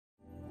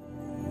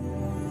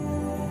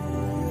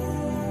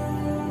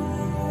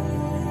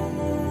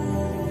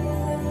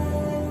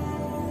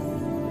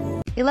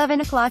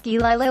11 o'clock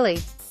Eli Lilly.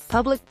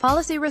 Public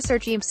Policy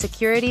ResearchJmp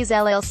Securities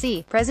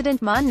LLC,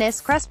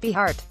 PresidentMonness Crespi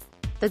Hardt.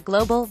 The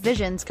Global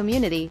Visions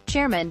Community,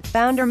 Chairman,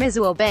 Founder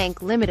Mizuho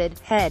Bank Limited,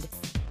 Head.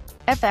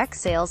 FX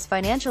Sales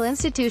Financial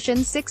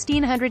Institutions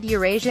 1600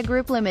 Eurasia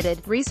Group Limited,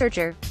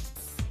 Researcher.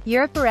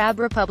 Europe Arab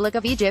Republic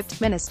of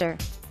Egypt, Minister.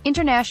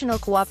 International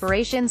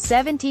Cooperation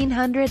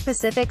 1700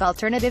 Pacific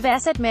Alternative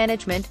Asset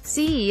Management,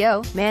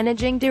 CEO,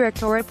 Managing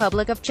Director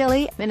Republic of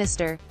Chile,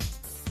 Minister.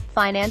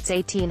 Finance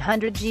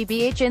 1800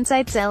 GBH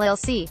Insights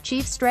LLC,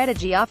 Chief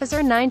Strategy Officer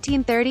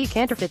 1930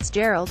 Cantor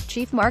Fitzgerald,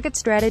 Chief Market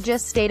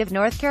Strategist State of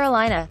North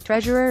Carolina,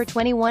 Treasurer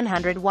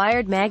 2100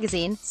 Wired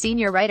Magazine,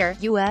 Senior Writer,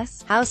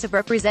 U.S. House of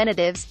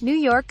Representatives, New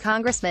York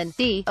Congressman,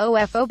 D.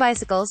 OFO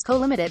Bicycles Co.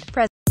 Limited,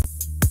 President.